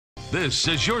This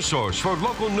is your source for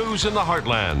local news in the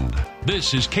Heartland.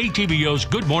 This is KTVO's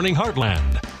Good Morning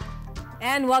Heartland.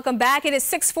 And welcome back. It is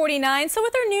 6:49. So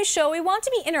with our news show, we want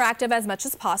to be interactive as much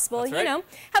as possible. That's right. You know,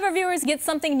 have our viewers get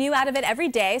something new out of it every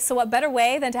day. So what better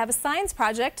way than to have a science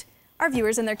project our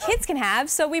viewers and their kids can have.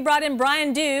 So we brought in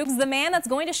Brian Doogs, the man that's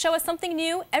going to show us something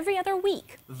new every other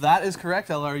week. That is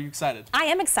correct, Ella. Are you excited? I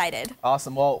am excited.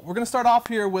 Awesome. Well, we're going to start off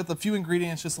here with a few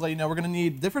ingredients just to let you know. We're going to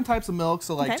need different types of milk,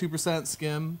 so like 2%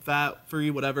 skim, fat,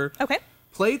 free, whatever. Okay.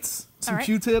 Plates, some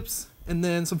Q-tips, and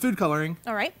then some food coloring.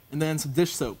 All right. And then some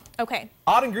dish soap. Okay.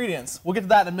 Odd ingredients. We'll get to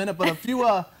that in a minute, but a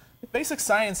few basic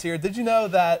science here. Did you know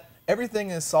that everything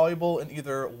is soluble in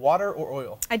either water or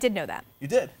oil? I did know that. You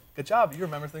did. Good job. You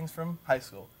remember things from high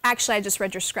school. Actually, I just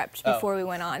read your script before we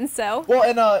went on, so.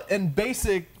 Well, in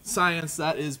basic science,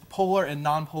 that is polar and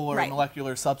nonpolar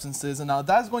molecular substances, and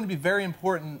that is going to be very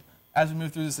important as we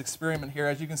move through this experiment here.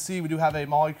 As you can see, we do have a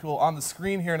molecule on the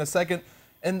screen here in a second.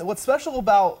 And what's special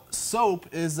about soap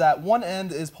is that one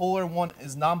end is polar, one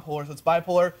is nonpolar, so it's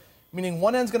bipolar, meaning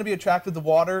one end's going to be attracted to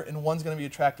water and one's going to be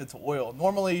attracted to oil.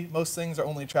 Normally, most things are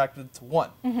only attracted to one.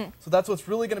 So that's what's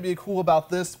really going to be cool about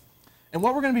this. And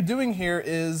what we're going to be doing here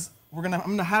is I'm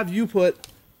going to have you put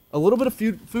a little bit of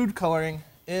food coloring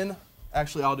in.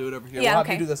 Actually, I'll do it over here. Yeah, we'll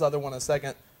have you do this other one in a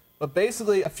second. But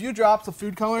basically, a few drops of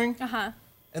food coloring.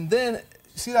 And then,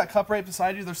 see that cup right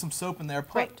beside you? There's some soap in there.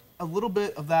 Put a little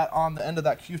bit of that on the end of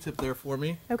that Q-tip there for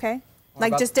me. Okay.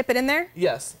 Like just dip it in there?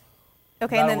 Yes.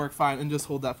 Okay. That'll work fine. And just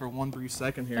hold that for one brief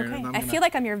second here. Okay. And I feel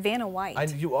like I'm your Vanna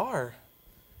White. You are.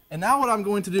 And now what I'm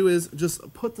going to do is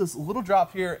just put this little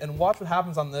drop here and watch what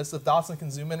happens on this. If Dawson can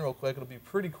zoom in real quick, it'll be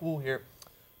pretty cool here.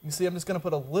 You can see I'm just going to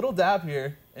put a little dab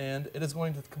here, and it is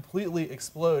going to completely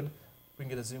explode. If we can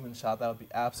get a zoom in shot, that would be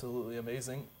absolutely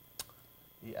amazing.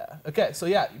 Yeah. Okay, so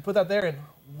yeah, you put that there, and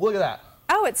look at that.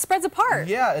 Oh, it spreads apart.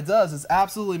 Yeah, it does. It's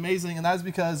absolutely amazing, and that is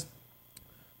because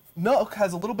milk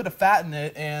has a little bit of fat in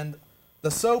it, and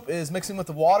the soap is mixing with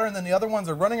the water, and then the other ones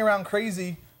are running around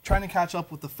crazy trying to catch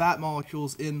up with the fat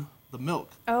molecules in the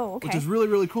milk. Oh, okay. Which is really,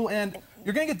 really cool. And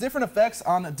you're going to get different effects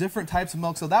on different types of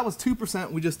milk. So that was 2%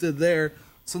 we just did there.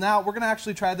 So now we're going to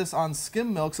actually try this on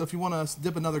skim milk. So if you want to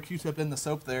dip another Q-tip in the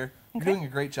soap there, you're doing a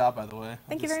great job, by the way.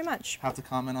 Thank you very much. Have to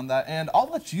comment on that. And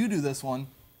I'll let you do this one,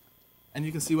 and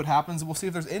you can see what happens. We'll see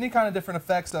if there's any kind of different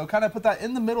effects, though. Kind of put that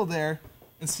in the middle there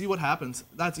and see what happens.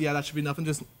 That should be enough. And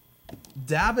just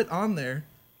dab it on there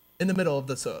in the middle of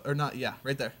the soap. Or not, yeah,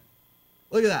 right there.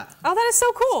 Look at that. Oh, that is so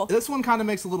cool. This one kind of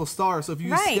makes a little star. So if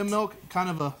you use skim milk, kind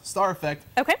of a star effect.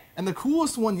 Okay. And the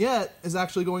coolest one yet is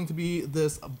actually going to be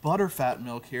this butterfat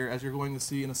milk here, as you're going to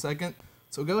see in a second.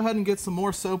 So go ahead and get some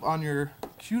more soap on your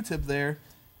Q-tip there.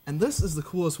 And this is the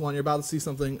coolest one. You're about to see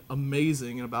something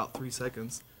amazing in about 3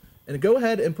 seconds. And go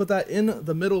ahead and put that in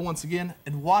the middle once again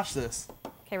and watch this.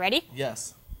 Okay, ready?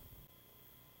 Yes.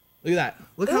 Look at that.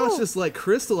 Look how it's just like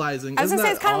crystallizing. I was going to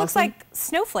say, it kind of looks like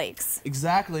snowflakes.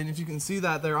 Exactly, and if you can see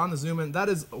that there on the zoom in, that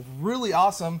is really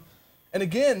awesome. And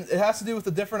again, it has to do with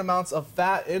the different amounts of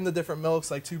fat in the different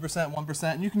milks, like 2%, 1%.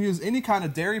 And you can use any kind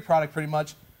of dairy product pretty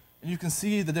much, and you can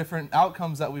see the different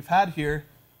outcomes that we've had here.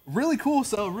 Really cool,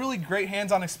 so really great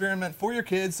hands-on experiment for your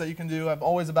kids that you can do. I'm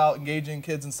always about engaging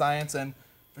kids in science, and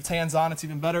if it's hands-on, it's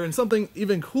even better. And something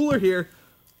even cooler here,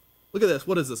 look at this.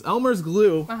 What is this? Elmer's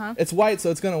glue. It's white,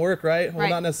 so it's going to work, right? Well,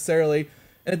 not necessarily.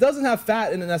 And it doesn't have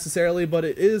fat in it necessarily, but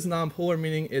it is nonpolar,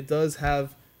 meaning it does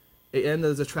have an end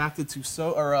that is attracted to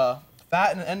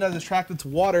fat and an end that is attracted to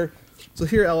water. So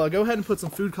here, Ella, go ahead and put some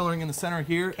food coloring in the center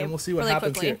here, and we'll see what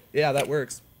happens here. Yeah, that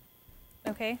works.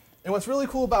 Okay. And what's really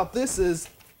cool about this is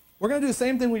we're going to do the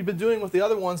same thing we've been doing with the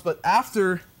other ones, but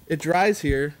after it dries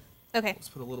here, let's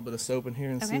put a little bit of soap in here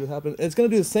and see what happens. It's going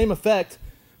to do the same effect.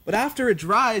 But after it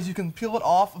dries, you can peel it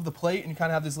off of the plate, and you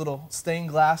kind of have these little stained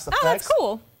glass effects. Oh, that's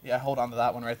cool. Yeah, hold on to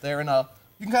that one right there. And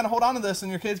you can kind of hold on to this, and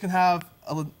your kids can have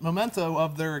a memento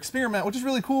of their experiment, which is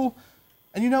really cool.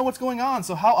 And you know what's going on.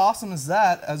 So how awesome is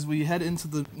that as we head into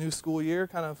the new school year,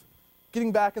 kind of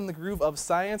getting back in the groove of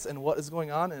science and what is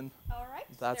going on. And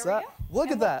that's that.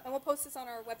 Look at that. And we'll post this on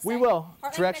our website. We will.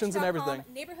 Directions and everything.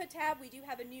 Neighborhood tab, we do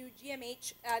have a new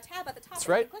GMH tab at the top. That's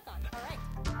right. Click on. All right.